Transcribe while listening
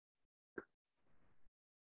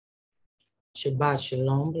Shabbat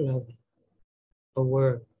shalom, beloved. A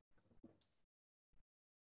word.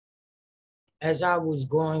 As I was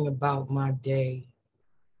going about my day,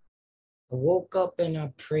 I woke up and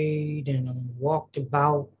I prayed and I walked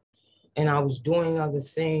about and I was doing other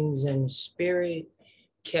things, and the Spirit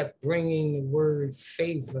kept bringing the word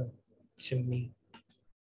favor to me.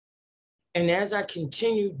 And as I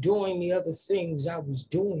continued doing the other things I was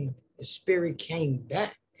doing, the Spirit came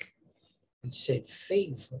back and said,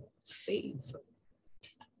 favor, favor.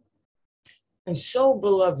 And so,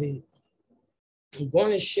 beloved, I'm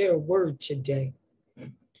going to share a word today,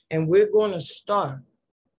 and we're going to start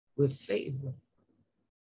with favor.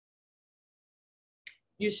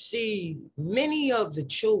 You see, many of the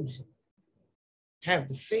chosen have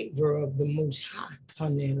the favor of the Most High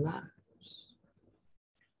upon their lives.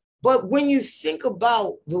 But when you think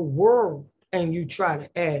about the world and you try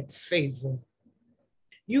to add favor,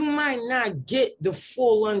 you might not get the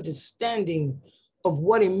full understanding of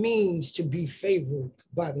what it means to be favored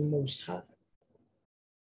by the Most High.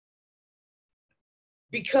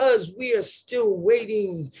 Because we are still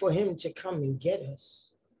waiting for him to come and get us.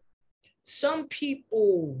 Some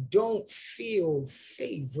people don't feel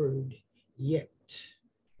favored yet.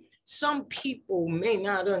 Some people may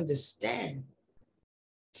not understand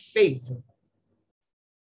favor.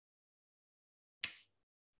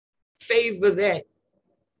 Favor that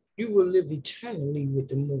you will live eternally with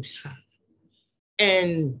the Most High.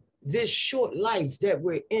 And this short life that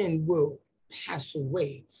we're in will pass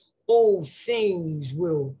away. Old things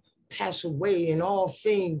will pass away, and all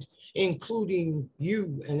things, including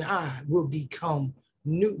you and I, will become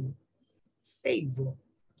new. Favor.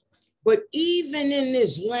 But even in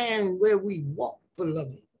this land where we walk,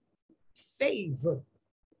 beloved, favor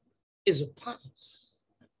is upon us.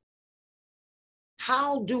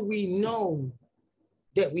 How do we know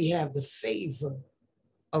that we have the favor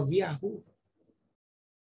of Yahuwah?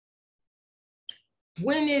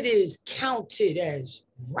 When it is counted as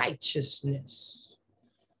righteousness.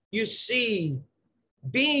 You see,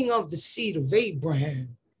 being of the seed of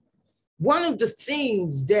Abraham, one of the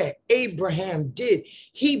things that Abraham did,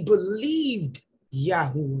 he believed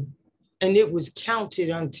Yahuwah, and it was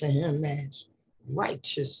counted unto him as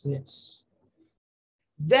righteousness.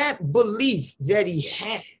 That belief that he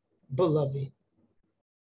had, beloved,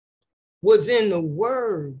 was in the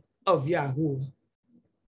word of Yahuwah.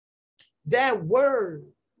 That word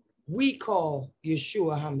we call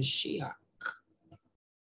Yeshua HaMashiach.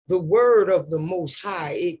 The word of the Most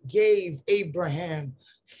High, it gave Abraham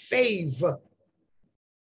favor.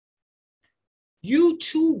 You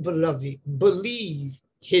too, beloved, believe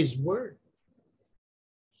his word.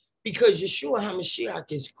 Because Yeshua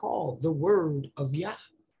HaMashiach is called the word of Yah.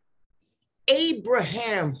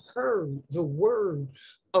 Abraham heard the word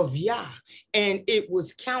of Yah, and it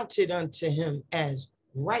was counted unto him as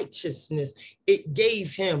righteousness. It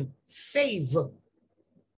gave him favor.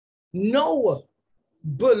 Noah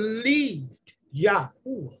believed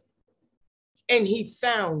Yahuwah, and he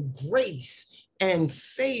found grace and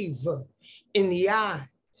favor in the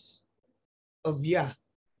eyes of Yah.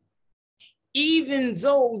 Even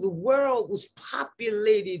though the world was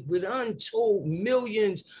populated with untold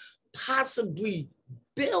millions, possibly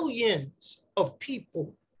billions of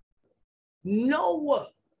people, Noah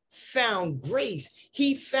found grace.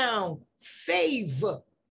 He found favor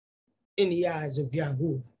in the eyes of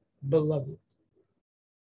Yahuwah, beloved.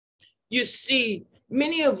 You see,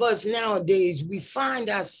 many of us nowadays, we find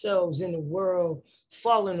ourselves in the world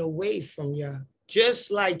falling away from Yah,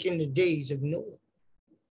 just like in the days of Noah.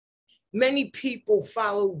 Many people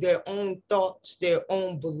follow their own thoughts, their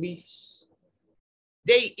own beliefs.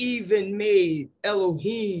 They even made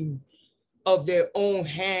Elohim of their own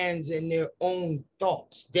hands and their own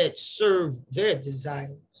thoughts that serve their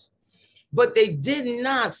desires. But they did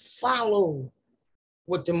not follow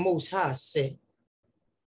what the Most High said.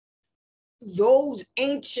 Those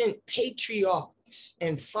ancient patriarchs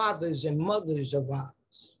and fathers and mothers of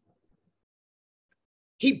ours,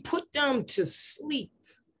 he put them to sleep.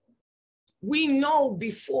 We know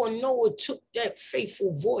before Noah took that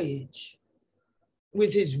faithful voyage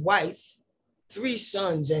with his wife, 3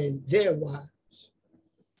 sons and their wives,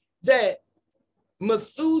 that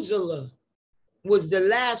Methuselah was the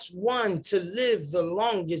last one to live the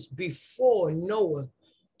longest before Noah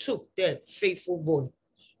took that faithful voyage.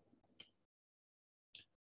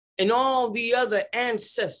 And all the other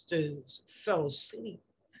ancestors fell asleep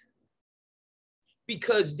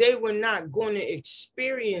because they were not going to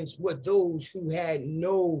experience what those who had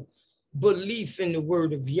no belief in the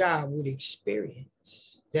word of Yah would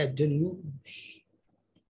experience, that deluge.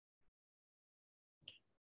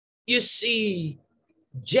 You see,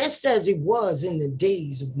 Just as it was in the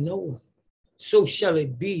days of Noah, so shall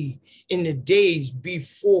it be in the days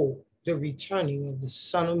before the returning of the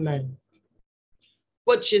Son of Man.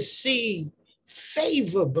 But you see,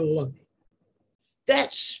 favor, beloved,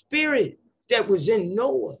 that spirit that was in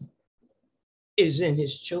Noah is in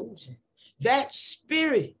his chosen. That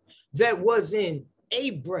spirit that was in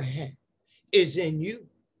Abraham is in you,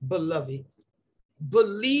 beloved.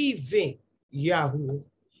 Believing Yahuwah,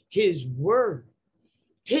 his word.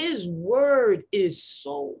 His word is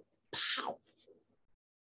so powerful.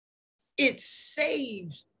 It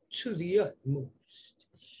saves to the utmost.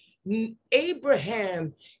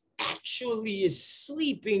 Abraham actually is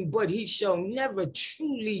sleeping, but he shall never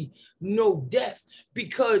truly know death,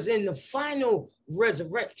 because in the final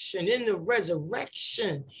resurrection,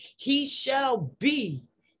 he shall be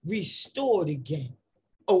restored again,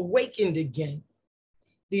 awakened again.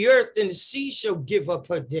 The earth and the sea shall give up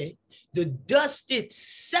her dead. The dust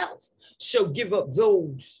itself shall give up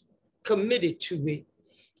those committed to it.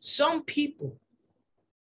 Some people,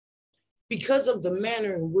 because of the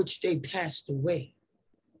manner in which they passed away,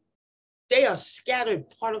 they are scattered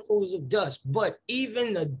particles of dust, but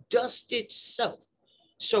even the dust itself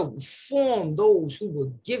shall form those who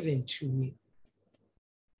were given to it.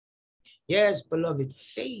 Yes, beloved,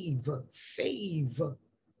 favor, favor.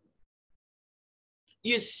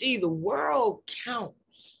 You see, the world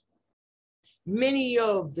counts many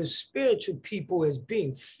of the spiritual people as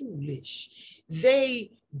being foolish.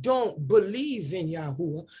 They don't believe in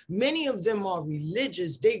Yahuwah. Many of them are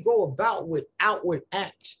religious. They go about with outward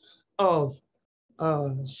acts of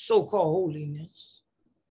so-called holiness,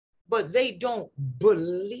 but they don't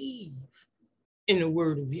believe in the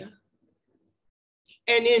word of Yah.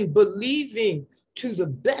 And in believing to the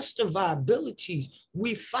best of our abilities,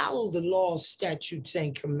 we follow the laws, statutes,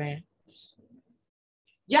 and commands.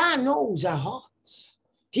 Yah knows our hearts.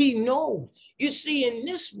 He knows. You see, in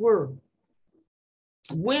this world,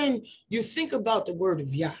 when you think about the word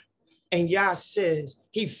of Yah, and Yah says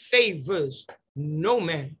he favors no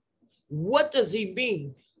man, what does he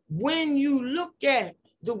mean? When you look at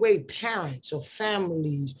the way parents or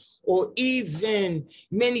families or even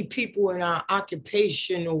many people in our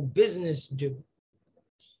occupational business do,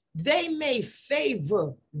 they may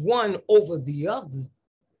favor one over the other,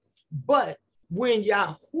 but when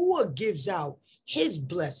Yahuwah gives out his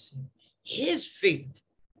blessing, his favor,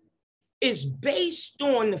 it's based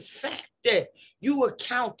on the fact that you are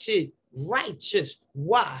counted righteous.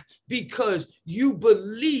 Why? Because you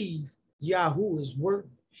believe Yahuwah's word.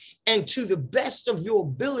 And to the best of your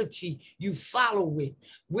ability, you follow it.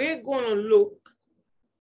 We're going to look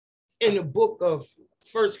in the book of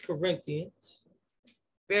 1 Corinthians.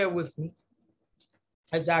 Bear with me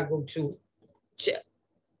as I go to it.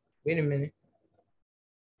 Wait a minute.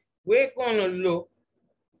 We're going to look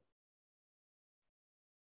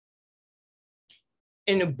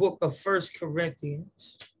in the book of 1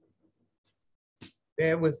 Corinthians.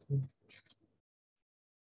 Bear with me.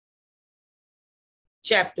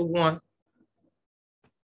 Chapter 1.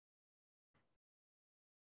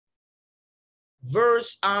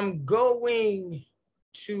 I'm going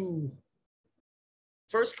to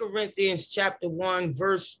 1 Corinthians chapter 1,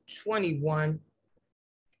 verse 21.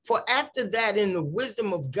 For after that, in the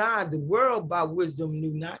wisdom of God, the world by wisdom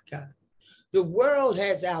knew not God. The world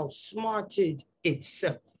has outsmarted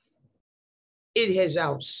itself. It has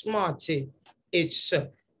outsmarted itself.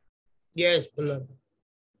 Yes, beloved.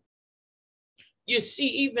 You see,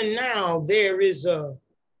 even now, there is a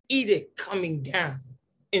edict coming down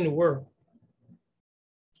in the world,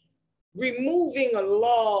 removing a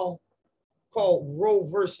law called Roe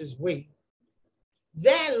versus Wade.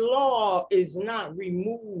 That law is not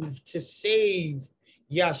removed to save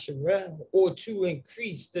Yasharel or to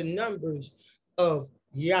increase the numbers of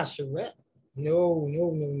Yasharel. No.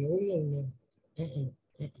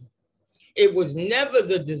 It was never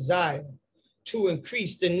the desire to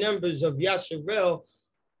increase the numbers of Yasharel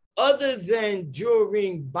other than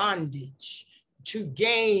during bondage, to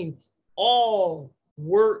gain all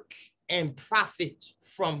work and profit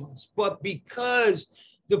from us. But because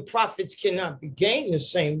the profits cannot be gained the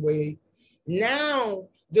same way, now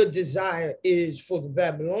the desire is for the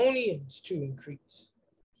Babylonians to increase.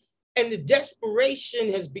 And the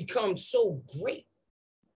desperation has become so great,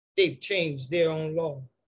 they've changed their own law.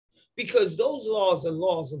 Because those laws are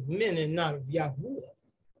laws of men and not of Yahuwah.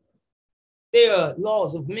 They are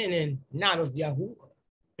laws of men and not of Yahuwah.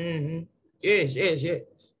 Yes.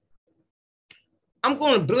 I'm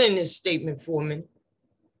going to blend this statement for a minute.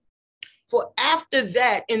 For after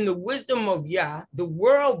that, in the wisdom of Yah, the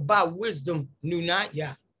world by wisdom knew not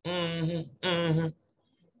Yah.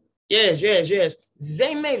 Yes.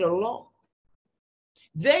 They made a law.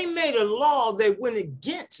 They made a law that went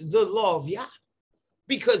against the law of Yah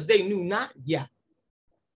because they knew not Yah.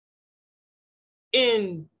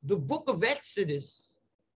 In the book of Exodus,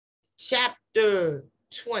 chapter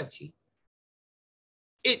 20,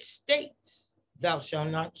 it states, thou shalt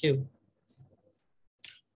not kill.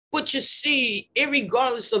 But you see,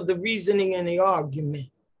 irregardless of the reasoning and the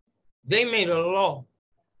argument, they made a law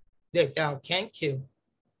that thou can't kill.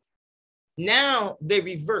 Now they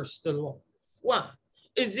reverse the law. Why?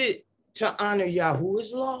 Is it to honor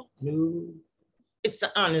Yahuwah's law? No. It's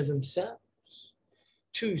to honor themselves.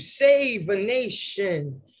 To save a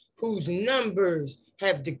nation whose numbers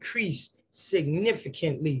have decreased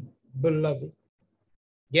significantly, beloved.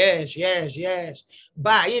 Yes, yes, yes.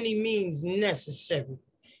 By any means necessary.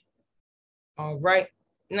 All right.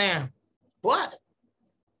 Now, but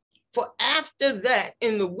for after that,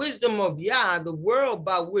 in the wisdom of Yah, the world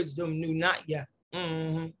by wisdom knew not Yah.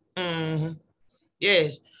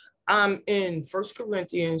 Yes. I'm in 1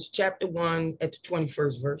 Corinthians chapter 1 at the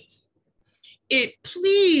 21st verse. It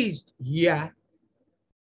pleased Yah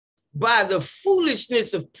by the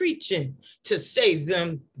foolishness of preaching to save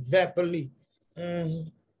them that believe.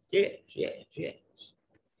 Yes, yes, yes.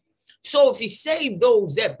 So if he saved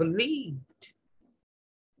those that believed,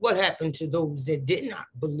 what happened to those that did not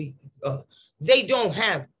believe? They don't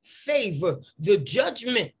have favor. The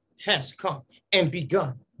judgment has come and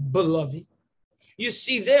begun, beloved. You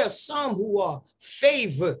see, there are some who are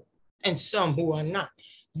favored and some who are not.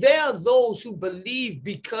 There are those who believe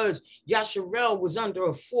because Yasharel was under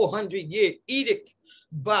a 400-year edict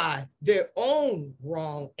by their own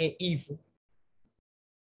wrong and evil,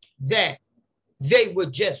 that they were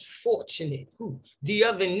just fortunate. The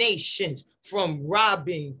other nations from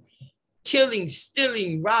robbing, killing,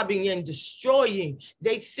 stealing, robbing, and destroying.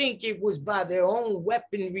 They think it was by their own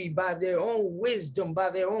weaponry, by their own wisdom, by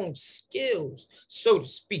their own skills, so to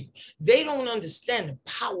speak. They don't understand the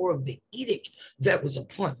power of the edict that was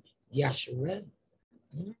upon Yasharel.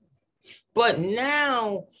 But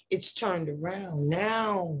now it's turned around.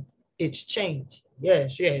 Now it's changed.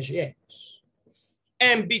 Yes, yes, yes.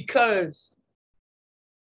 And because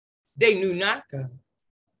they knew not God,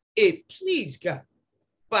 it pleased God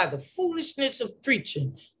by the foolishness of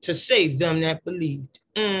preaching to save them that believed.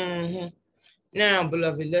 Now,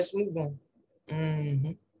 beloved, let's move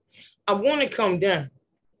on. I want to come down.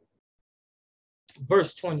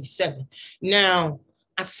 Verse 27. Now,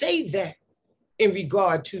 I say that in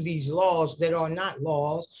regard to these laws that are not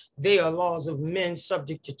laws, they are laws of men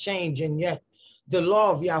subject to change, and yet the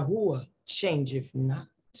law of Yahuwah changeth not.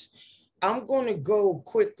 I'm going to go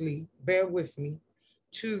quickly, bear with me,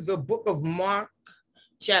 to the book of Mark,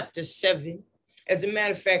 chapter 7. As a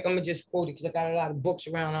matter of fact, I'm going to just quote it because I got a lot of books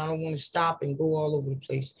around. I don't want to stop and go all over the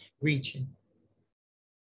place reaching.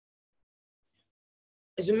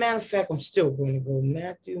 As a matter of fact, I'm still going to go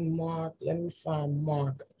Matthew, Mark. Let me find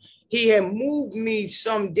Mark. He had moved me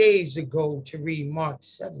some days ago to read Mark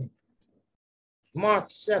 7. Mark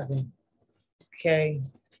 7. Okay.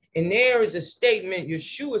 And there is a statement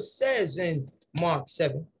Yeshua says in Mark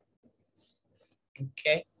 7.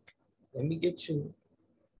 Okay. Let me get to it.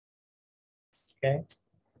 Okay.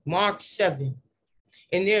 Mark 7.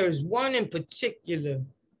 And there is one in particular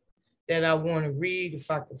that I want to read if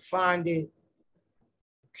I can find it.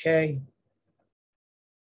 Okay.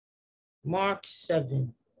 Mark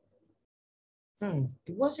 7.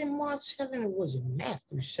 It wasn't Mark 7, it was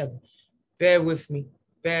Matthew 7. Bear with me.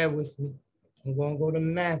 Bear with me. I'm going to go to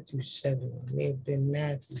Matthew 7. It may have been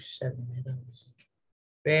Matthew 7.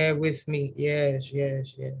 Bear with me. Yes,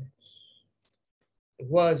 yes, yes. It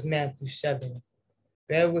was Matthew 7.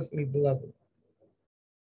 Bear with me, beloved.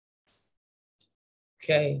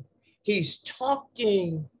 Okay. He's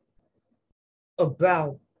talking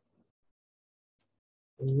about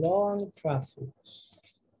the law and the prophets.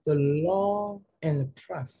 The law and the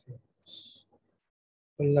prophets.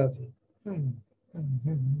 Beloved. I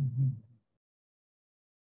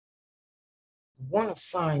want to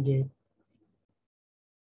find it.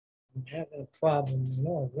 I'm having a problem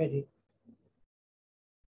already.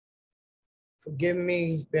 Forgive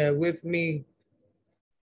me, bear with me.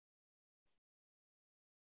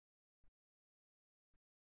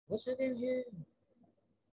 What's it in here?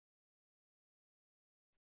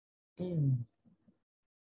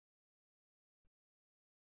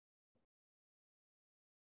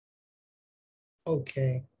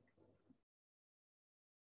 Okay.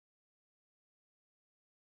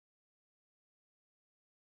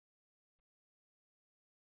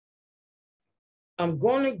 I'm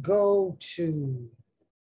going to go to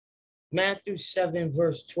Matthew 7,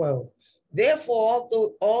 verse 12. Therefore,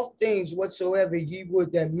 although all things whatsoever ye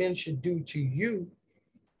would that men should do to you,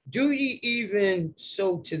 do ye even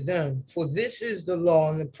so to them. For this is the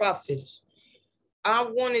law and the prophets. I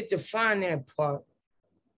wanted to find that part,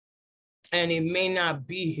 and it may not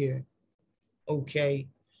be here, okay,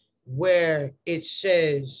 where it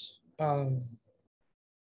says,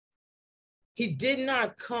 he did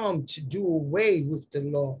not come to do away with the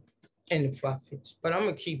law and the prophets. But I'm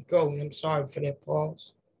going to keep going. I'm sorry for that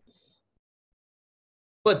pause.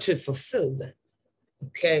 But to fulfill them,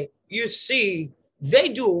 okay? You see, they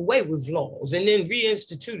do away with laws and then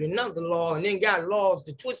reinstitute another law and then got laws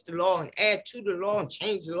to twist the law and add to the law and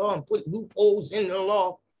change the law and put loopholes in the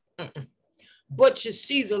law. But you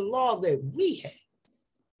see, the law that we have,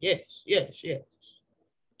 yes,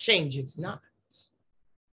 changes not.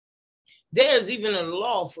 There's even a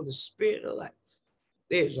law for the spirit of life.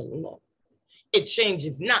 There's a law. It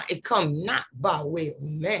changes not. It comes not by way of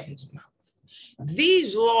man's mouth.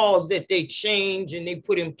 These laws that they change and they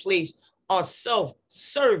put in place are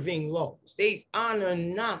self-serving laws. They honor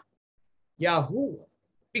not Yahuwah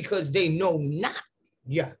because they know not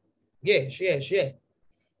Yah. Yes.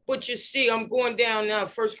 But you see, I'm going down now,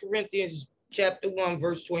 1 Corinthians chapter 1,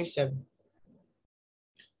 verse 27.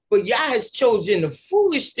 But Yah has chosen the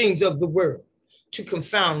foolish things of the world to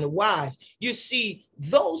confound the wise. You see,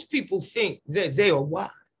 those people think that they are wise.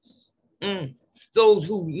 Those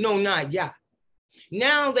who know not Yah.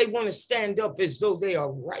 Now they want to stand up as though they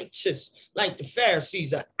are righteous, like the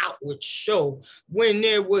Pharisees, an outward show, when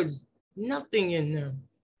there was nothing in them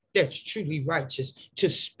that's truly righteous, to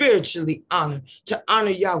spiritually honor, to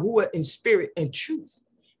honor Yahuwah in spirit and truth,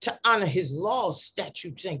 to honor his laws,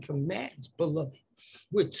 statutes, and commands, beloved.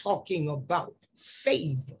 We're talking about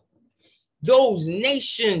favor. Those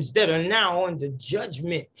nations that are now under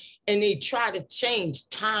judgment and they try to change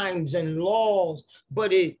times and laws,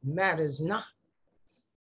 but it matters not.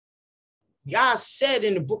 Yah said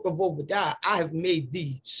in the book of Obadiah, I have made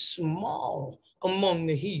thee small among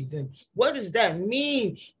the heathen. What does that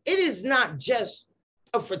mean? It is not just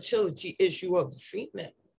a fertility issue of the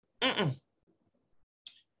female.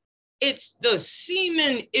 It's the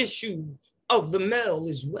semen issue of the male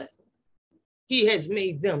as well. He has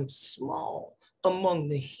made them small among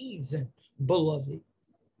the heathen, beloved.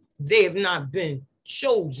 They have not been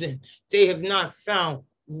chosen. They have not found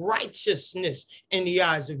righteousness in the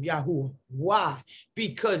eyes of Yahuwah. Why?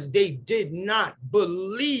 Because they did not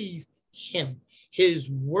believe him, his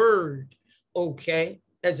word. Okay.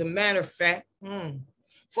 As a matter of fact,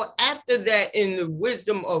 for after that, in the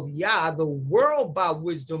wisdom of Yah, the world by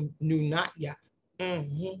wisdom knew not Yah.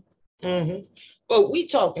 But we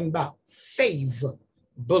talking about favor,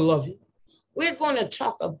 beloved. We're going to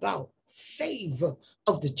talk about favor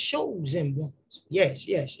of the chosen ones. Yes.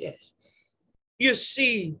 You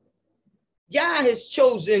see, Yah has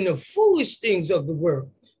chosen the foolish things of the world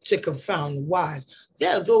to confound the wise.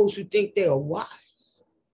 There are those who think they are wise.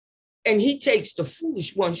 And he takes the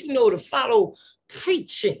foolish ones, to follow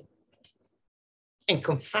preaching and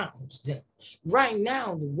confounds them. Right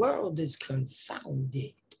now, the world is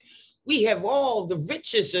confounded. We have all the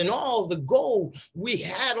riches and all the gold. We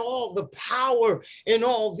had all the power and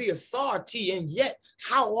all the authority. And yet,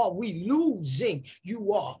 how are we losing?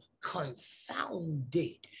 You are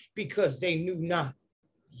confounded because they knew not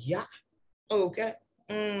Yah. Okay.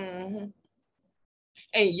 And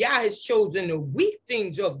Yah has chosen the weak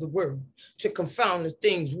things of the world to confound the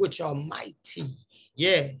things which are mighty.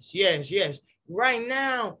 Yes. Right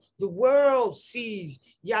now, the world sees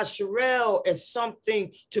Yasharel as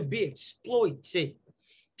something to be exploited,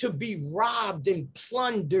 to be robbed and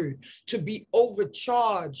plundered, to be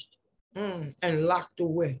overcharged and locked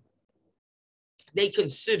away. They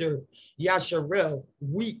consider Yasharel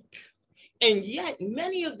weak. And yet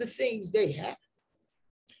many of the things they have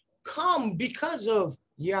come because of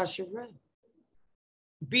Yasharel.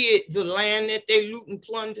 Be it the land that they loot and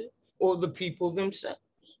plunder or the people themselves.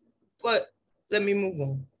 But let me move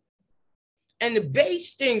on. And the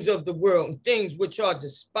base things of the world and things which are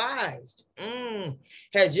despised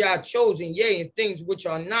has Yah chosen, yea, and things which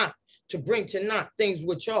are not, to bring to naught things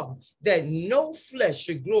which are, that no flesh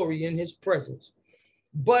should glory in his presence.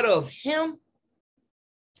 But of him,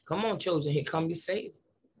 come on, chosen, here come your favor.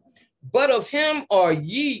 But of him are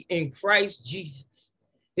ye in Christ Jesus,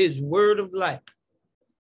 his word of life,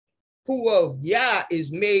 who of Yah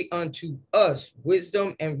is made unto us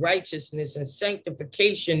wisdom and righteousness and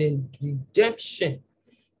sanctification and redemption.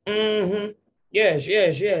 Yes.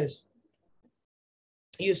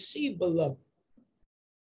 You see, beloved,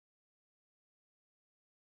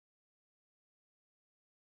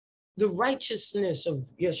 the righteousness of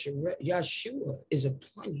Yeshua is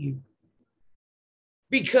upon you.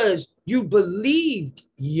 because you believed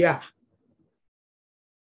Yah,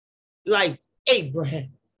 like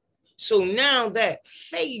Abraham. So now that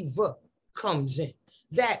favor comes in.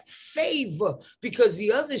 That favor, because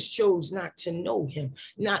the others chose not to know him,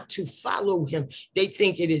 not to follow him. They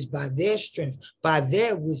think it is by their strength, by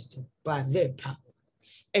their wisdom, by their power.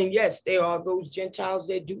 And yes, there are those Gentiles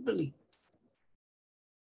that do believe.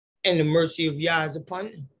 And the mercy of Yah is upon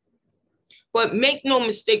them. But make no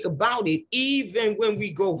mistake about it, even when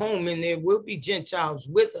we go home and there will be Gentiles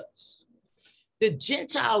with us, the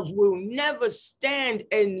Gentiles will never stand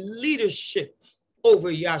in leadership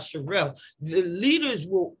over Yasharel. The leaders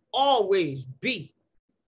will always be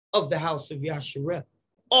of the house of Yasharel,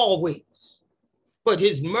 always. But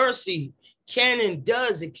his mercy can and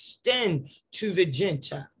does extend to the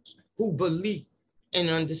Gentiles who believe and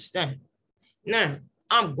understand. Now,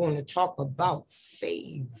 I'm going to talk about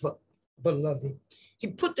favor, beloved. He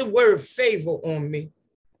put the word favor on me.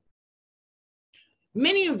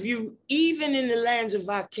 Many of you, even in the lands of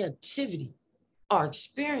our captivity, are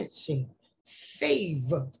experiencing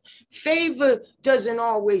favor. Favor doesn't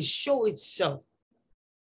always show itself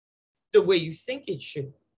the way you think it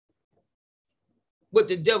should. What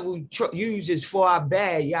the devil uses for our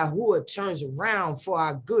bad, Yahuwah turns around for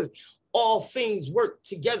our good. All things work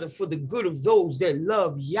together for the good of those that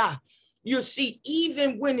love Yah. You'll see,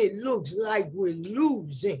 even when it looks like we're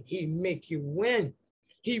losing, he make you win.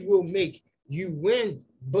 He will make you win,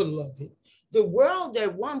 beloved. The world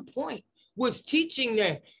at one point was teaching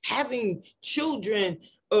that having children,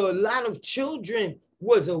 a lot of children,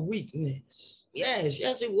 was a weakness. Yes,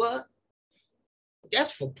 it was.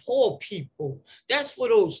 That's for poor people. That's for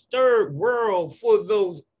those third world, for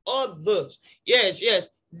those others. Yes.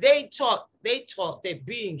 They taught that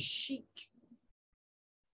being chic.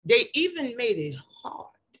 They even made it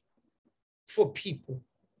hard for people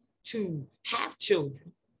to have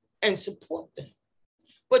children and support them.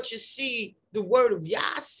 But you see, the word of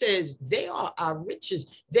Yah says they are our riches.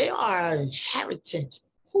 They are our inheritance.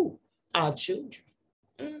 Who? Our children.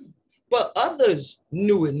 But others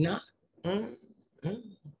knew it not.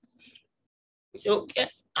 It's okay.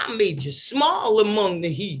 I made you small among the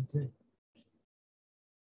heathen.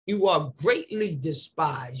 You are greatly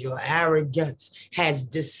despised. Your arrogance has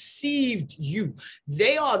deceived you.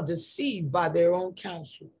 They are deceived by their own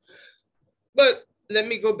counsel. But let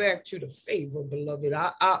me go back to the favor, beloved.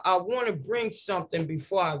 I want to bring something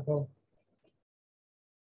before I go.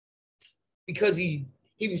 Because he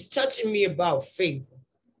was touching me about favor.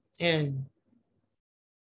 And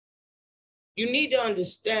you need to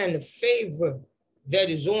understand the favor that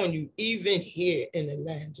is on you, even here in the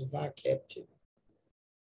lands of our captivity.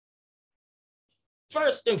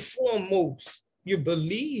 First and foremost, you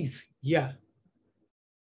believe Yah,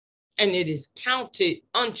 and it is counted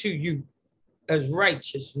unto you as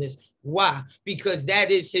righteousness. Why? Because that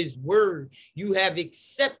is his word. You have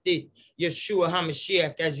accepted Yeshua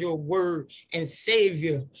HaMashiach as your word and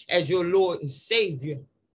Savior, as your Lord and Savior.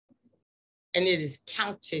 And it is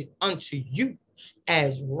counted unto you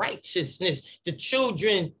as righteousness, the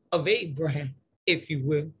children of Abraham, if you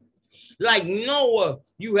will. Like Noah,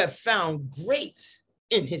 you have found grace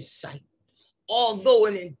in his sight. Although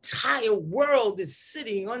an entire world is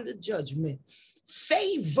sitting under judgment,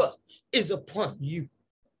 favor is upon you.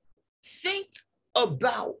 Think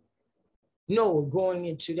about Noah going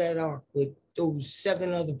into that ark with those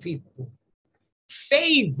 7 other people.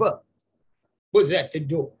 Favor was at the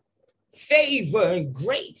door. Favor and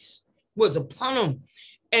grace was upon him.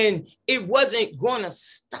 And it wasn't going to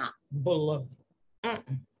stop, beloved.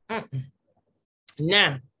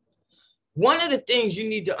 Now, one of the things you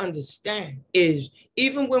need to understand is,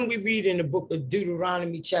 even when we read in the book of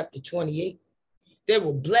Deuteronomy chapter 28, there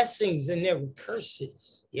were blessings and there were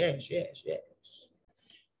curses. Yes.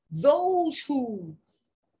 Those who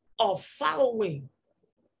are following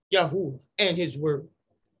Yahuwah and his word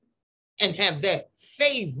and have that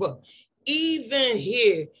favor, even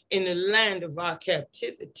here in the land of our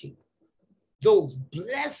captivity, those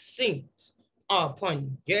blessings are upon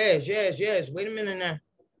you. Yes. Wait a minute now.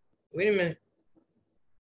 Wait a minute.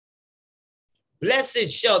 Blessed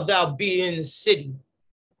shalt thou be in the city.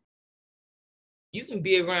 You can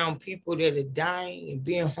be around people that are dying and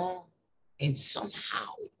being harmed, and somehow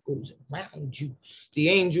it goes around you. The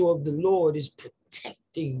angel of the Lord is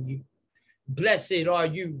protecting you. Blessed are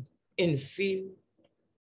you in the field.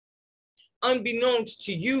 Unbeknownst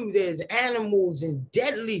to you, there's animals and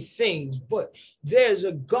deadly things, but there's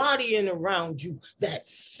a guardian around you, that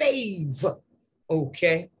favor,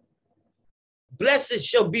 okay? Blessed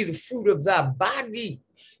shall be the fruit of thy body.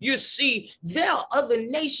 You see, there are other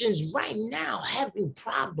nations right now having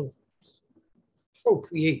problems.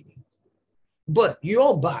 procreating. But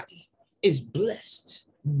your body is blessed,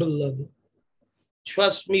 beloved.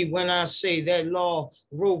 Trust me when I say that law,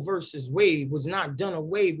 Roe versus Wade, was not done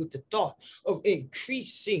away with the thought of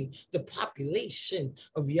increasing the population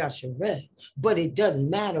of Yasharel. But it doesn't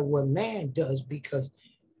matter what man does because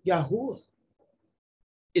Yahuwah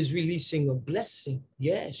is releasing a blessing.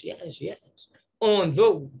 Yes, yes, yes. On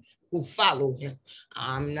those who follow him.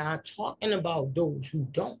 I'm not talking about those who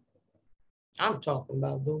don't. I'm talking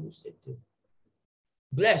about those that do.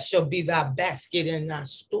 Blessed shall be thy basket and thy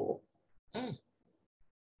store.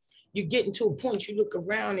 You get into a point, you look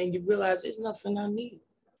around and you realize there's nothing I need.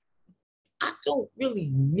 I don't really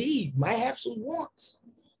need, might have some wants.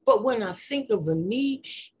 But when I think of a need,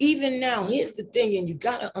 even now, here's the thing, and you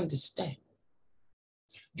got to understand.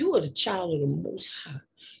 You are the child of the Most High.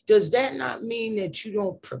 Does that not mean that you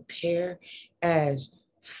don't prepare as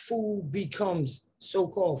food becomes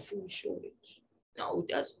so-called food shortage? No, it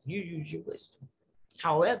doesn't. You use your wisdom.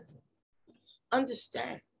 However,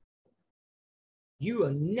 understand, you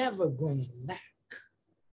are never going to lack.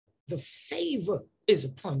 The favor is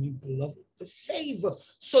upon you, beloved. The favor,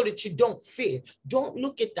 so that you don't fear. Don't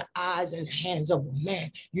look at the eyes and hands of a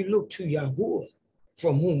man. You look to Yahuwah,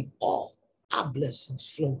 from whom all our blessings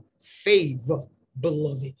flow. Favor,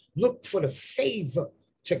 beloved. Look for the favor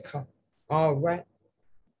to come. All right.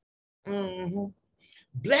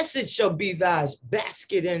 Blessed shall be thy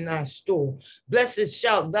basket in thy store. Blessed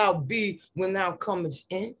shalt thou be when thou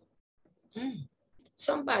comest in.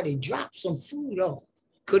 Somebody dropped some food off.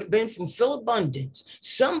 Could have been from Phil Abundance.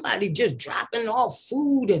 Somebody just dropping off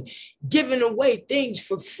food and giving away things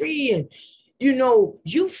for free. And, you know,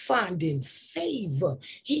 you finding favor.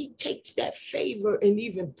 He takes that favor and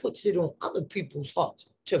even puts it on other people's hearts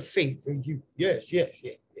to favor you. Yes, yes,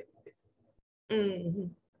 yes, yes.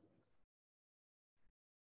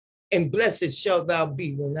 And blessed shall thou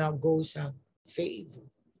be when thou goest out. Favor.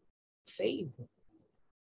 Favor.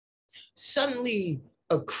 Suddenly,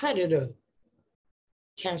 a creditor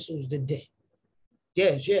cancels the debt.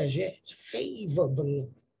 Yes, yes, yes. Favor,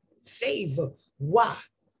 beloved. Favor. Why?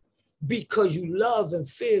 Because you love and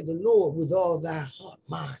fear the Lord with all thy heart,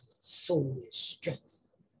 mind, soul, and strength.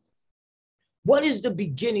 What is the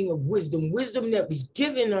beginning of wisdom? Wisdom that was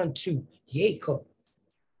given unto Jacob.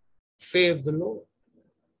 Fear of the Lord.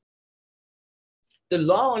 The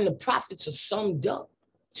law and the prophets are summed up.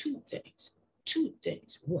 Two things.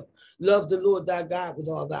 What? Love the Lord thy God with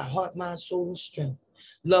all thy heart, mind, soul, and strength.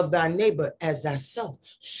 Love thy neighbor as thyself.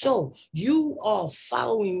 So you are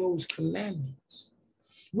following those commandments.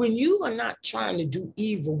 When you are not trying to do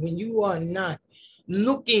evil, when you are not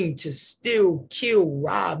looking to steal, kill,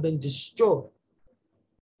 rob, and destroy,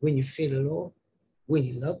 when you fear the Lord, when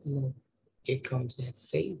you love the Lord, here comes that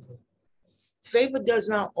favor. Favor does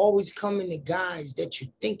not always come in the guise that you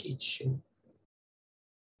think it should.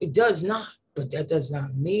 It does not, but that does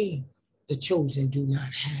not mean the chosen do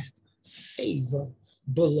not have favor,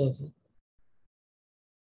 beloved.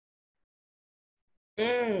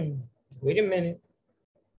 Wait a minute.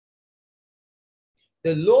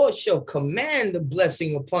 The Lord shall command the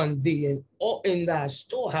blessing upon thee in thy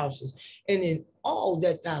storehouses, and in all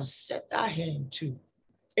that thou set thy hand to,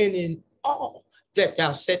 and in all that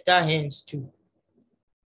thou set thy hands to.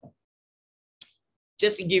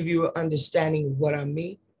 Just to give you an understanding of what I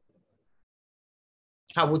mean,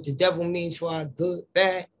 how what the devil means for our good,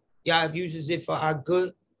 bad, God uses it for our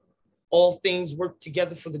good. All things work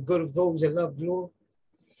together for the good of those that love the Lord.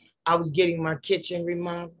 I was getting my kitchen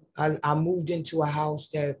remodeled. I moved into a house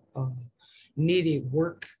that needed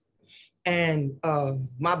work. And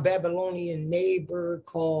my Babylonian neighbor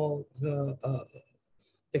called the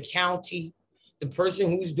county. The person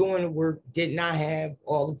who's doing the work did not have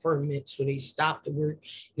all the permits, so they stopped the work.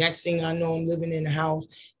 Next thing I know, I'm living in a house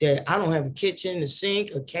that I don't have a kitchen, a sink,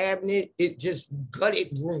 a cabinet. It just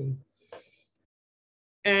gutted room.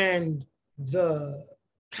 And the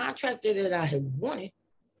contractor that I had wanted,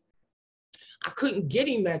 I couldn't get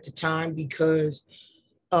him at the time because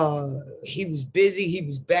he was busy. He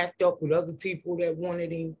was backed up with other people that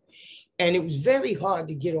wanted him. And it was very hard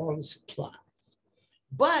to get all the supplies.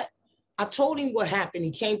 But I told him what happened.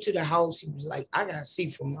 He came to the house. He was like, I got to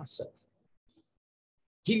see for myself.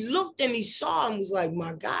 He looked and he saw and was like,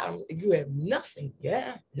 my God, you have nothing.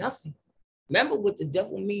 Yeah, nothing. Remember what the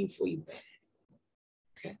devil means for you bad.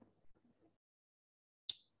 Okay.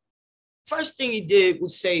 First thing he did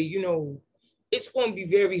was say, you know, it's going to be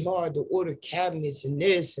very hard to order cabinets and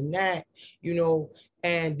this and that, you know.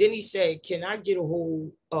 And then he said, can I get a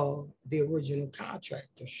hold of the original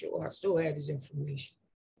contractor? Sure, I still had his information.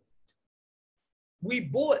 We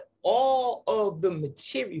bought all of the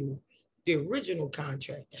materials the original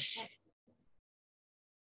contractor had.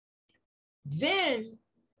 Then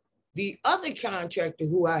the other contractor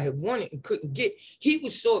who I had wanted and couldn't get, he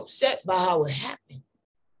was so upset by how it happened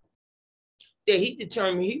that he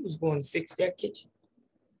determined he was going to fix that kitchen.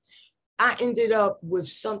 I ended up with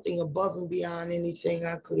something above and beyond anything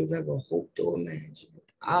I could have ever hoped or imagined.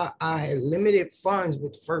 I had limited funds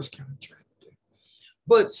with the first contractor,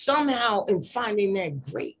 but somehow in finding that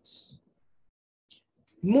grace,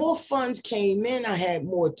 more funds came in, I had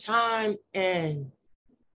more time, and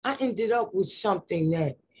I ended up with something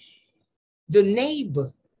that the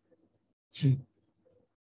neighbor,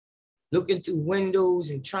 looking through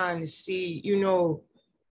windows and trying to see, you know,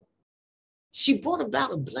 she brought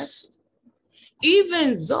about a blessing.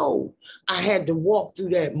 Even though I had to walk through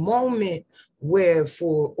that moment where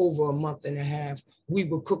for over a month and a half, we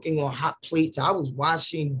were cooking on hot plates. I was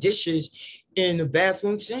washing dishes in the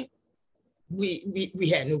bathroom sink.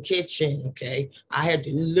 We had no kitchen, okay? I had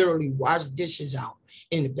to literally wash dishes out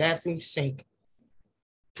in the bathroom sink,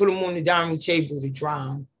 put them on the dining table to dry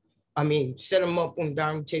them. I mean, set them up on the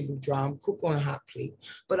dining table, dry them, cook on a hot plate.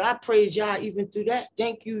 But I praise Yah even through that.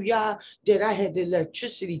 Thank you, Yah, that I had the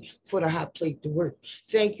electricity for the hot plate to work.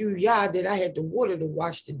 Thank you, Yah, that I had the water to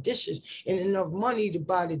wash the dishes and enough money to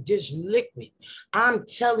buy the dish liquid. I'm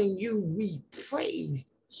telling you, we praise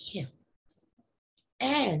him.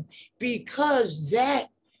 And because that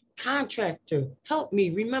contractor helped me,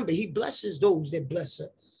 remember, he blesses those that bless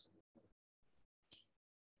us.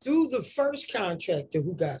 Through the first contractor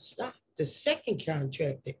who got stopped, the second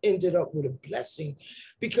contractor ended up with a blessing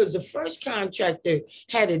because the first contractor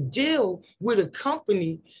had a deal with a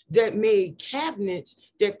company that made cabinets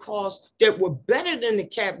that were better than the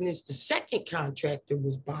cabinets the second contractor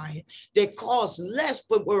was buying, that cost less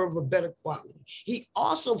but were of a better quality. He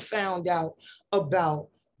also found out about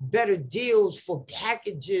better deals for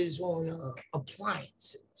packages on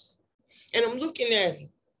appliances. And I'm looking at him.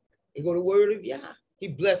 They go the word of Yah. He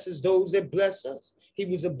blesses those that bless us. He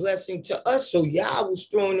was a blessing to us. So Yah was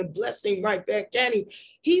throwing a blessing right back at him.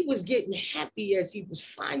 He was getting happy as he was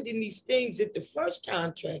finding these things that the first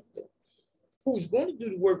contractor, who was going to do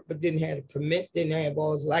the work but didn't have the permits, didn't have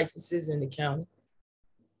all his licenses in the county,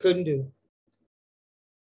 couldn't do.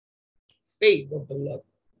 Favor, beloved.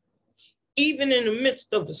 Even in the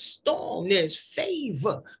midst of a storm, there's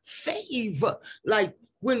favor, favor. Like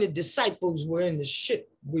when the disciples were in the ship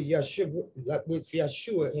with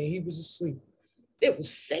Yeshua, and he was asleep. There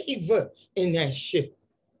was favor in that ship.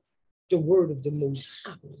 The word of the Most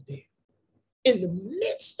High was there. In the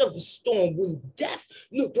midst of a storm, when death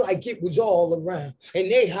looked like it was all around,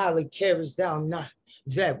 and they hollered, "Carest thou not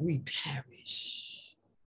that we perish?"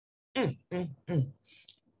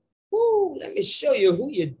 Ooh, let me show you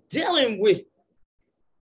who you're dealing with.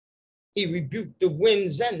 He rebuked the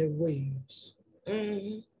winds and the waves.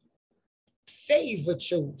 Favor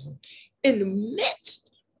chosen in the midst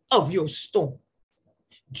of your storm.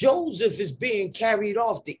 Joseph is being carried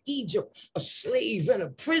off to Egypt, a slave and a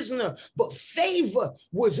prisoner, but favor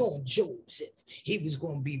was on Joseph. He was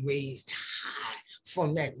going to be raised high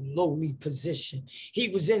from that lowly position. He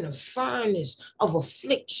was in a furnace of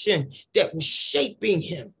affliction that was shaping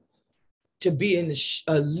him to be in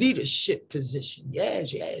a leadership position.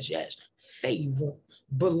 Yes, yes, yes. Favor,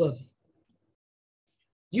 beloved.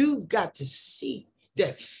 You've got to see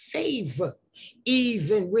that favor,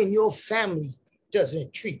 even when your family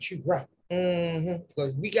doesn't treat you right.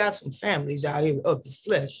 Because we got some families out here of the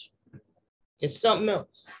flesh. It's something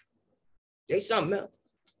else. They something else.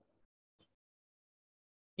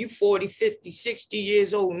 You 40, 50, 60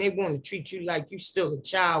 years old, and they want to treat you like you still a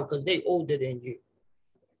child because they older than you.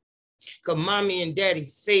 Because mommy and daddy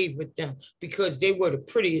favored them because they were the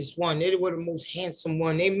prettiest one. They were the most handsome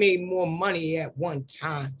one. They made more money at one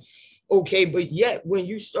time. Okay, but yet when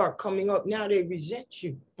you start coming up, now they resent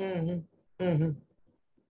you.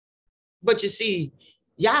 But you see,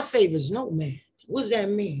 Yah favors no man. What does that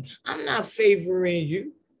mean? I'm not favoring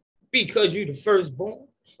you because you're the firstborn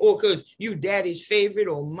or because you daddy's favorite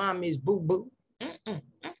or mommy's boo-boo.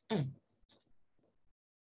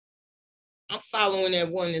 I'm following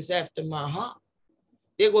that one that's after my heart.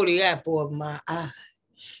 There go the apple of my eye.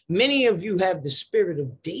 Many of you have the spirit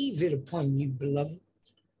of David upon you, beloved.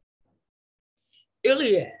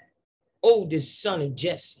 Eliab, oldest son of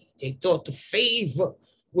Jesse, they thought the favor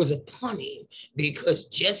was upon him because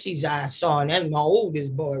Jesse's eyes saw, and that's my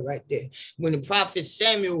oldest boy right there. When the prophet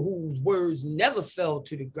Samuel, whose words never fell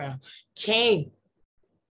to the ground, came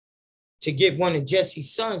to get one of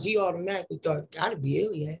Jesse's sons, he automatically thought, gotta be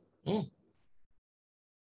Eliab.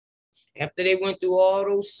 After they went through all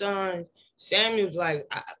those sons, Samuel's like,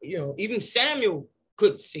 even Samuel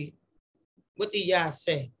couldn't see. What did Yah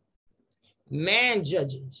say? Man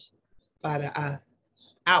judges by the eyes,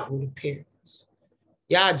 outward appearance.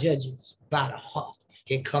 Yah judges by the heart.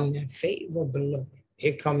 Here come that favor, beloved.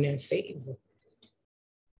 Here come that favor.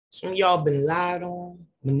 Some of y'all been lied on,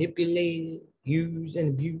 manipulated, used, and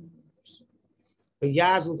abused. But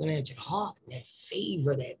Yah's looking at your heart. That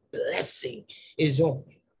favor, that blessing is on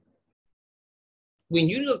you. When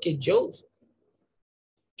you look at Joseph,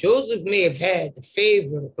 Joseph may have had the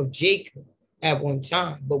favor of Jacob at one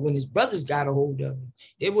time, but when his brothers got a hold of him,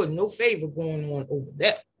 there was no favor going on over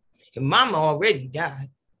there. His mama already died,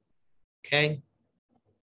 okay?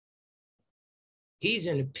 He's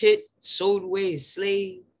in the pit, sold away as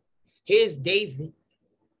slave. Here's David.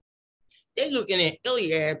 They looking at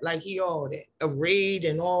Eliab like he all that, arrayed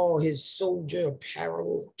in all his soldier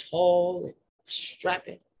apparel, tall and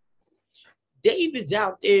strapping. David's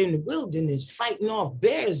out there in the wilderness fighting off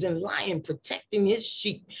bears and lions, protecting his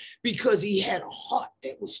sheep because he had a heart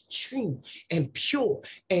that was true and pure.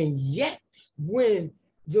 And yet, when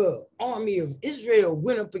the army of Israel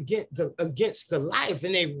went up against Goliath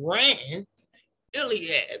and they ran,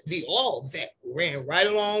 Eliab, the all that, ran right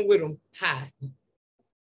along with him, hiding.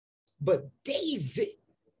 But David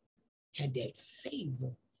had that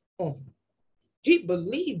favor on him. He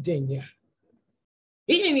believed in Yah.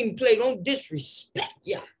 He didn't even play, don't disrespect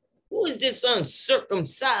Yah. Who is this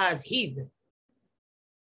uncircumcised heathen?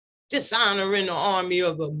 Dishonoring the army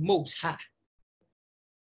of the Most High.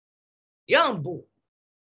 Young boy,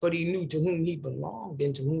 but he knew to whom he belonged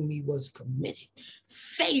and to whom he was committed.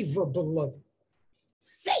 Favor, beloved.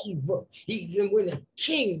 Favor. Even when a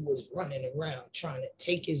king was running around trying to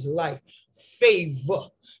take his life. Favor.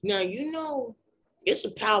 Now, you know, it's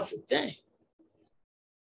a powerful thing.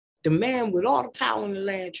 The man with all the power in the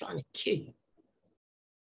land trying to kill you.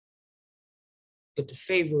 But the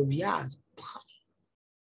favor of Yah is upon you.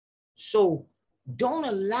 So don't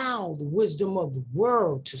allow the wisdom of the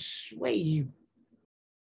world to sway you.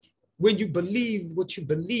 When you believe what you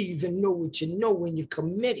believe and know what you know, when you're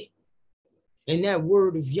committed in that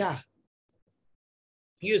word of Yah,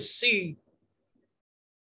 you see,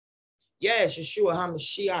 yes, Yeshua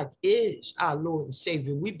HaMashiach is our Lord and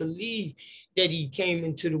Savior. We believe that he came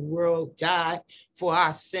into the world, died for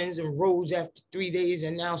our sins, and rose after 3 days,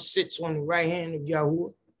 and now sits on the right hand of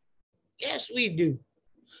Yahuwah. Yes, we do.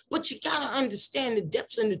 But you got to understand the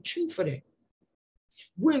depths and the truth of that.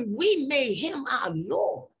 When we made him our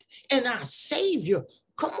Lord and our Savior,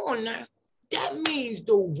 come on now, that means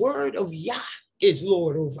the word of Yah is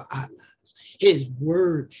Lord over our lives. His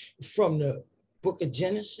word from the book of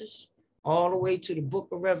Genesis all the way to the book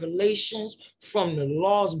of Revelations, from the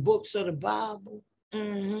lost books of the Bible,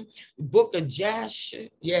 the book of Jasher,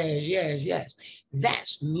 yes.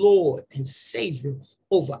 That's Lord and Savior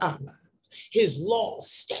over our lives. His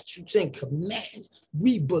laws, statutes, and commands,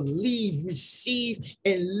 we believe, receive,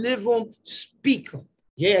 and live them, speak them.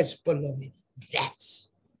 Yes, beloved, that's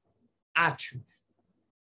our truth.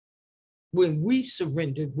 When we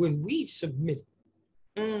surrendered, when we submitted,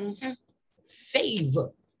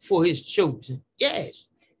 favor for his chosen. Yes.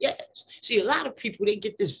 See, a lot of people, they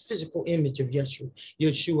get this physical image of Yeshua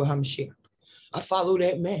HaMashiach. I follow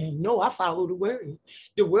that man. No, I follow the word.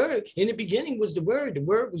 The word in the beginning was the word. The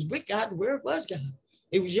word was with God. The word was God.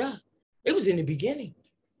 It was Yah. It was in the beginning.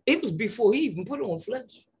 It was before he even put on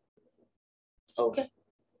flesh. Okay.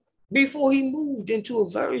 Before he moved into a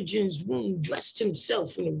virgin's womb, dressed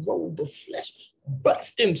himself in a robe of flesh,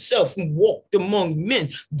 birthed himself and walked among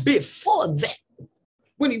men. Before that,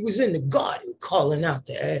 when he was in the garden calling out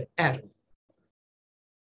to Adam,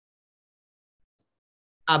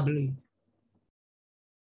 I believe.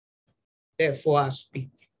 Therefore I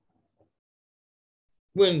speak.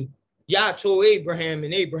 When Yah told Abraham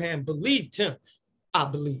and Abraham believed him, I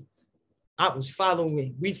believe. I was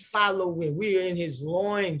following. We following. We are in his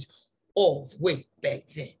loins all the way back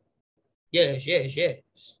then. Yes.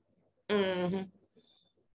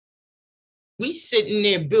 We sitting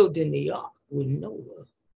there building the ark with Noah.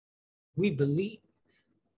 We believe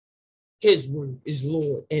his word is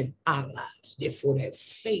Lord in our lives. Therefore, that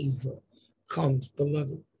favor comes,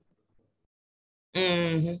 beloved.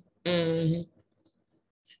 We're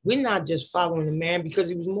not just following the man because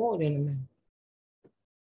he was more than a man.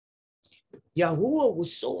 Yahuwah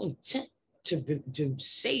was so intent to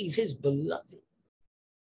save his beloved.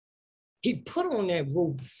 He put on that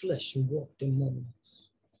robe of flesh and walked among us.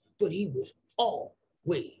 But he was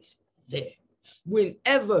always there.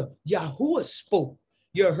 Whenever Yahuwah spoke,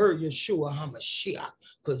 you heard Yeshua HaMashiach,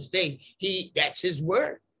 because that's his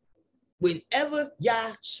word. Whenever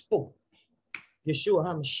Yah spoke, Yeshua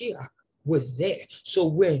HaMashiach was there. So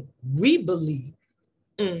when we believe,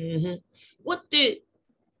 What did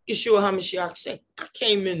Yeshua HaMashiach say? I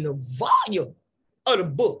came in the volume of the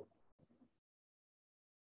book.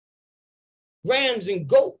 Rams and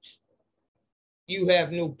goats, you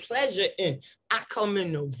have no pleasure in. I come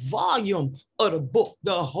in the volume of the book,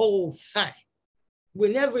 the whole thing.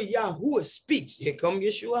 Whenever Yahuwah speaks, here come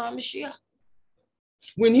Yeshua HaMashiach.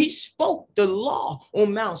 When he spoke the law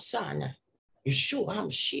on Mount Sinai, Yeshua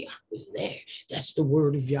HaMashiach was there. That's the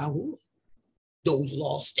word of Yahuwah. Those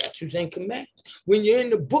laws, statutes, and commands. When you're in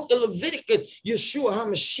the book of Leviticus, Yeshua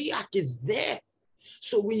HaMashiach is there.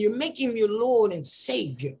 So when you make him your Lord and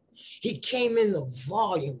Savior, he came in the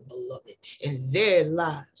volume, beloved, and there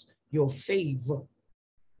lies your favor.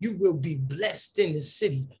 You will be blessed in the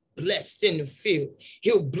city, blessed in the field.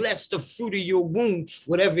 He'll bless the fruit of your womb.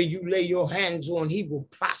 Whatever you lay your hands on, he will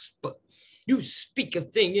prosper. You speak a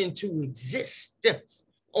thing into existence.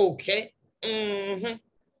 Okay?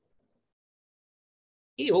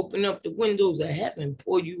 He opened up the windows of heaven,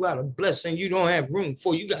 pour you out a blessing you don't have room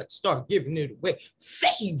for. You got to start giving it away.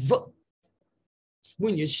 Favor.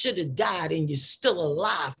 When you should have died and you're still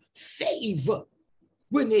alive. Favor.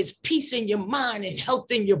 When there's peace in your mind and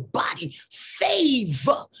health in your body.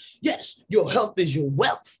 Favor. Yes, your health is your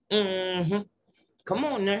wealth. Come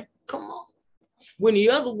on now. Come on. When the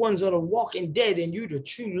other ones are the walking dead and you the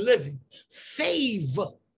true living. Favor,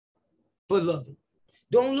 beloved.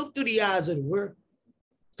 Don't look through the eyes of the world.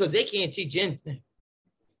 Because they can't teach you anything.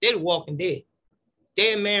 They're the walking dead.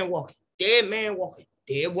 Dead man walking. Dead man walking.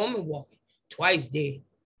 Dead woman walking. Twice dead.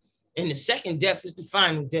 And the second death is the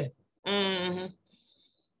final death.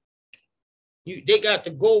 They got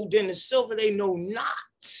the gold and the silver. They know not.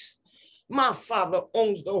 My Father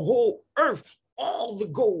owns the whole earth. All the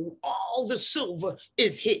gold, all the silver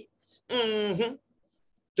is his.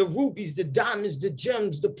 The rubies, the diamonds, the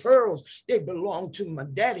gems, the pearls, they belong to my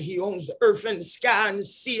daddy. He owns the earth and the sky and the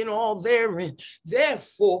sea and all therein.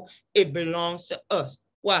 Therefore, it belongs to us.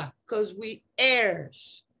 Why? Because we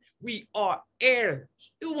heirs. We are heirs.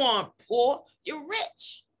 You aren't poor, you're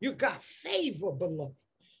rich. You got favor, beloved.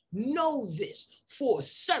 Know this for a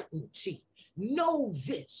certainty. Know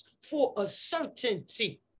this for a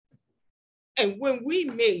certainty. And when we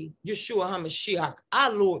made Yeshua HaMashiach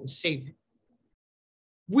our Lord and Savior,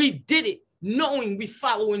 we did it knowing we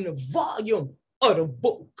follow in the volume of the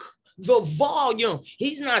book. The volume.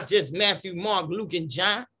 He's not just Matthew, Mark, Luke, and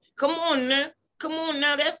John. Come on now. Come on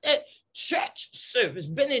now. That's that church service.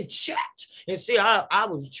 Been in church. And see, I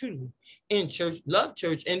was truly in church. Love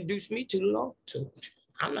church. Introduced me to the Lord too.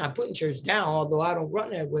 I'm not putting church down, although I don't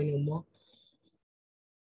run that way no more.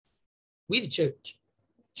 We the church.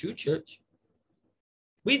 True church.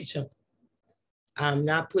 We the church. I'm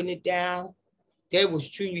not putting it down. There was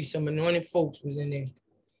truly some anointed folks was in there.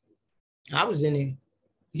 I was in there.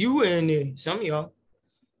 You were in there. Some of y'all.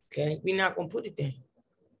 Okay. We're not going to put it down.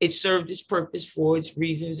 It served its purpose for its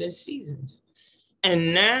reasons and seasons.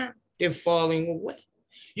 And now they're falling away.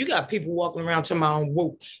 You got people walking around talking about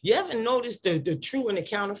woke. You ever notice the true and the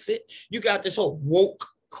counterfeit? You got this whole woke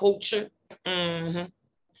culture. There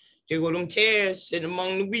go them tares sitting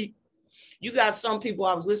among the wheat. You got some people,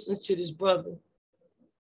 I was listening to this brother,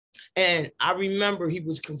 and I remember he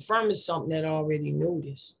was confirming something that I already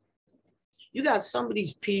noticed. You got some of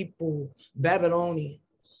these people, Babylonians.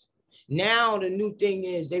 Now the new thing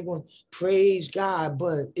is they want to praise God,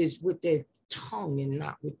 but it's with their tongue and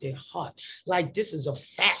not with their heart. Like this is a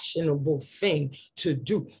fashionable thing to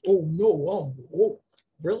do. Oh no, I'm woke.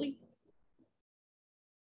 Really?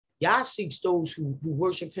 Yah seeks those who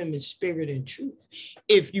worship him in spirit and truth.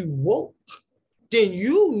 If you woke, then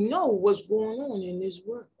you know what's going on in this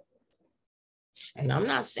world. And I'm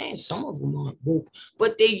not saying some of them aren't woke,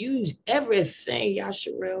 but they use everything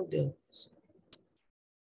Yasharel does.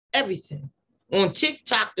 Everything. On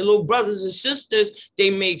TikTok, the little brothers and sisters,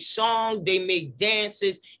 they make songs, they make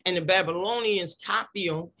dances, and the Babylonians copy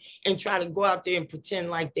them and try to go out there and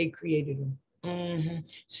pretend like they created them.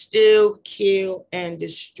 Still kill and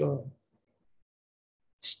destroy.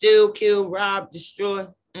 Still kill, rob, destroy.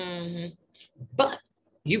 But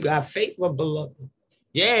you got favor, beloved.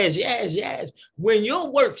 Yes, yes, yes. When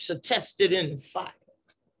your works are tested in the fire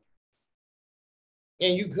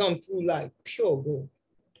and you come through like pure gold,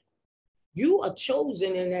 you are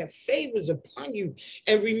chosen and that favors upon you.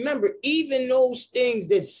 And remember, even those things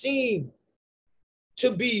that seem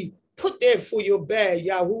to be put there for your bad,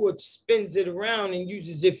 Yahuwah spins it around and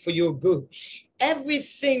uses it for your good.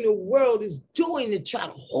 Everything the world is doing to try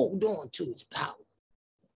to hold on to its power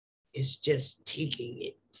is just taking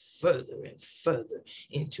it further and further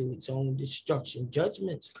into its own destruction.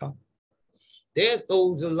 Judgments come. There are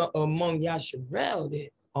those among Yasharel that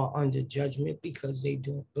are under judgment because they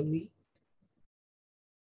don't believe.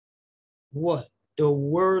 What? The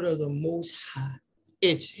word of the Most High.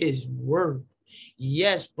 It's his word.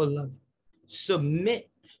 Yes, beloved. Submit.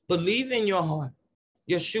 Believe in your heart.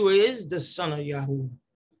 Yeshua is the son of Yahweh.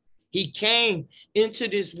 He came into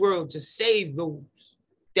this world to save those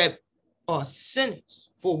that are sinners,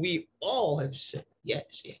 for we all have sinned.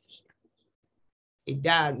 Yes, yes. He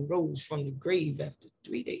died and rose from the grave after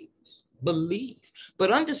 3 days. Believe,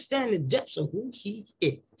 but understand the depths of who he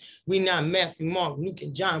is. We're not Matthew, Mark, Luke,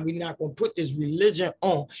 and John. We're not going to put this religion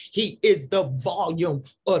on. He is the volume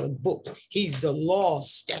of the book. He's the law,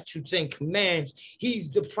 statutes, and commands.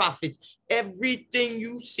 He's the prophets. Everything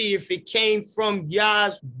you see, if it came from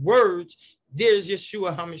Yah's words, there's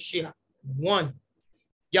Yeshua HaMashiach. One.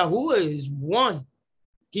 Yahuwah is one.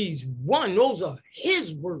 He's one. Those are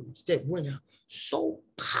his words that went out. So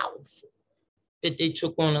powerful that they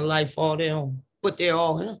took on a life all their own, but they're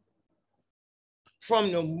all him.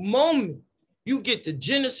 From the moment you get to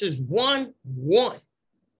Genesis 1:1,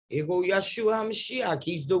 here go Yeshua HaMashiach,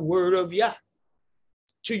 he's the word of Yah.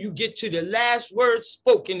 Till you get to the last word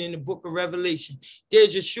spoken in the book of Revelation,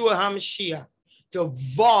 there's Yeshua HaMashiach, the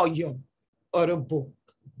volume of the book,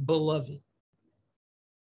 beloved.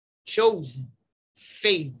 Chosen,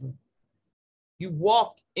 favor. You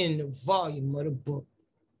walk in the volume of the book.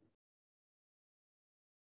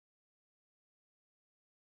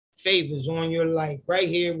 Favors on your life right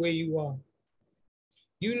here where you are.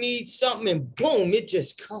 You need something and boom, it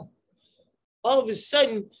just comes. All of a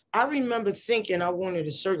sudden, I remember thinking I wanted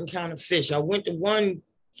a certain kind of fish. I went to one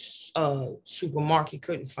supermarket,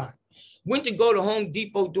 couldn't find. Went to go to Home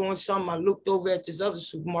Depot doing something. I looked over at this other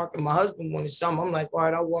supermarket. My husband wanted something. I'm like, all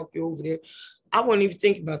right, I'll walk you over there. I wasn't even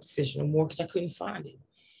thinking about the fish no more because I couldn't find it.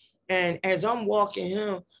 And as I'm walking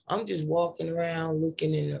him, I'm just walking around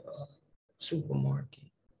looking in the supermarket.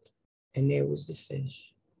 And there was the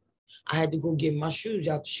fish. I had to go get my shoes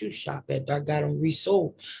out the shoe shop after I got them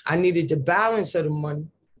resold. I needed the balance of the money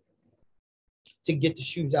to get the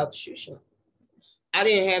shoes out the shoe shop. I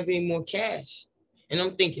didn't have any more cash. And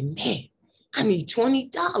I'm thinking, man, I need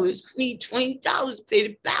 $20. I need $20 to pay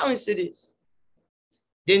the balance of this.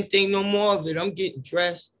 Didn't think no more of it. I'm getting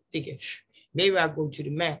dressed, thinking, maybe I'll go to the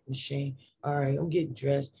Mac machine. All right, I'm getting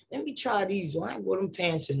dressed. Let me try these. I ain't wear them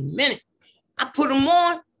pants in a minute. I put them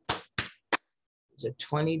on. There's a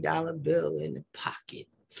 $20 bill in the pocket.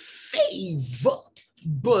 Favor,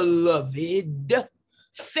 beloved.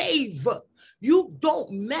 Favor. You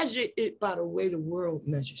don't measure it by the way the world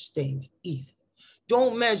measures things either.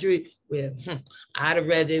 Don't measure it with, I'd have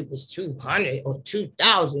rather it was 200 or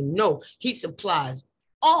 2,000. No, he supplies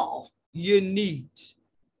all your needs.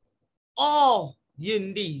 All your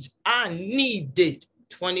needs. I needed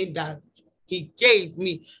 $20. He gave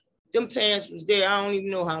me. Them pants was there. I don't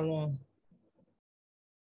even know how long.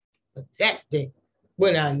 But that day,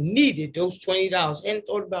 when I needed those $20, I hadn't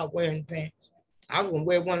thought about wearing pants. I was going to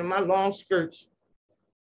wear one of my long skirts.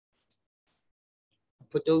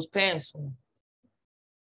 Put those pants on.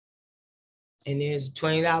 And there's a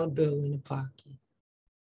 $20 bill in the pocket.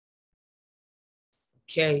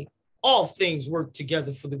 Okay. All things work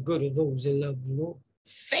together for the good of those that love the Lord.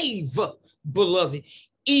 Favor, beloved,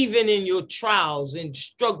 even in your trials and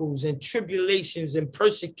struggles and tribulations and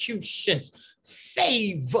persecutions.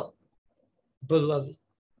 Favor, beloved.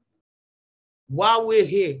 While we're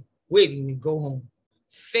here, waiting to go home.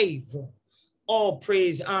 Favor. All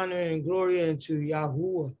praise, honor, and glory unto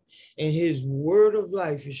Yahuwah and his word of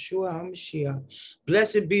life, Yeshua HaMashiach.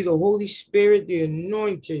 Blessed be the Holy Spirit, the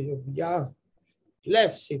anointed of Yah.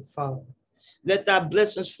 Blessed, Father. Let thy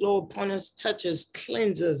blessings flow upon us, touch us,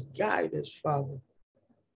 cleanse us, guide us, Father.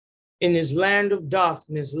 In this land of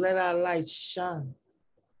darkness, let our light shine.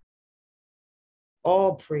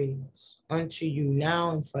 All praise unto you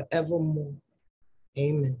now and forevermore.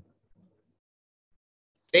 Amen.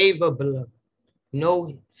 Favor, beloved. Know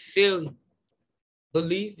it, feel it,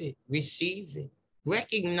 believe it, receive it,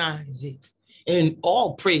 recognize it. And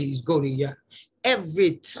all praise go to Yah.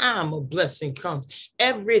 Every time a blessing comes,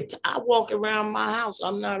 I walk around my house,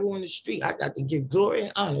 I'm not on the street. I got to give glory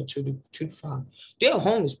and honor to the Father. There are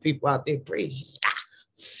homeless people out there praising Yah.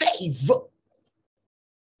 Favor.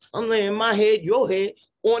 I'm laying my head, your head,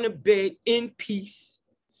 on the bed in peace.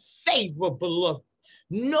 Favor, beloved.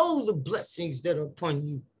 Know the blessings that are upon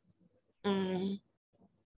you.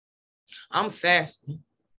 I'm fasting.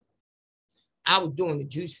 I was doing the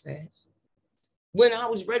juice fast. When I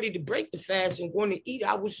was ready to break the fast and going to eat,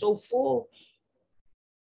 I was so full.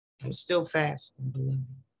 I'm still fasting, beloved.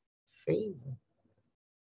 Favor.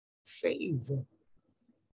 Favor.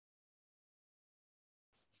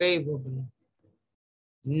 Favor, beloved.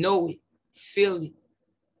 know it, feel it,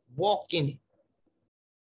 walk in it.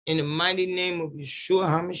 In the mighty name of Yeshua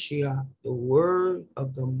HaMashiach, the word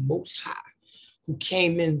of the Most High, who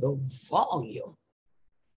came in the volume.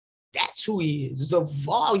 That's who he is, the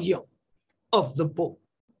volume of the book.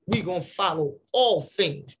 We're going to follow all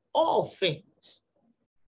things, all things.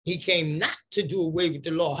 He came not to do away with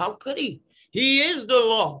the law. How could he? He is the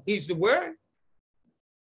law. He's the word.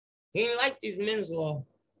 He ain't like these men's law.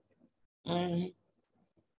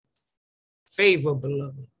 Favor,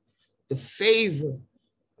 beloved. The favor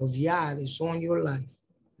of Yah is on your life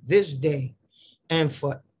this day and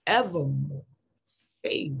forevermore.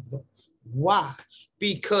 Favor. Why?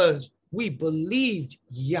 Because we believed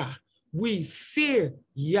Yah. We fear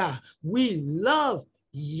Yah. We love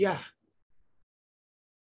Yah.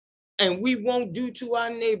 And we won't do to our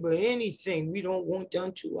neighbor anything we don't want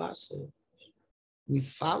done to ourselves. We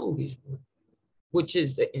follow his word, which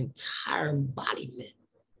is the entire embodiment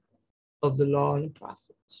of the law and the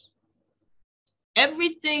prophets.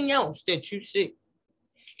 Everything else that you see,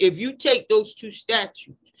 if you take those two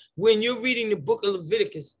statutes, when you're reading the book of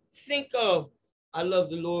Leviticus, think of, I love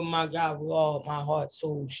the Lord my God with all my heart,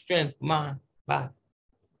 soul, strength, mind, body.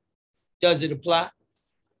 Does it apply?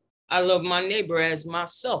 I love my neighbor as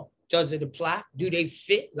myself. Does it apply? Do they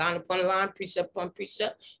fit line upon line, precept upon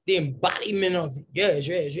precept? The embodiment of it. Yes,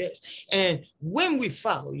 yes, yes. And when we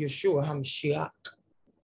follow Yeshua HaMashiach,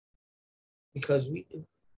 because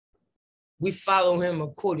we follow him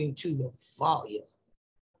according to the volume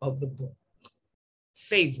of the book.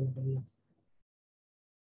 Favorable.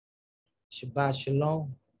 Shabbat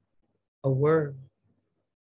shalom. A word.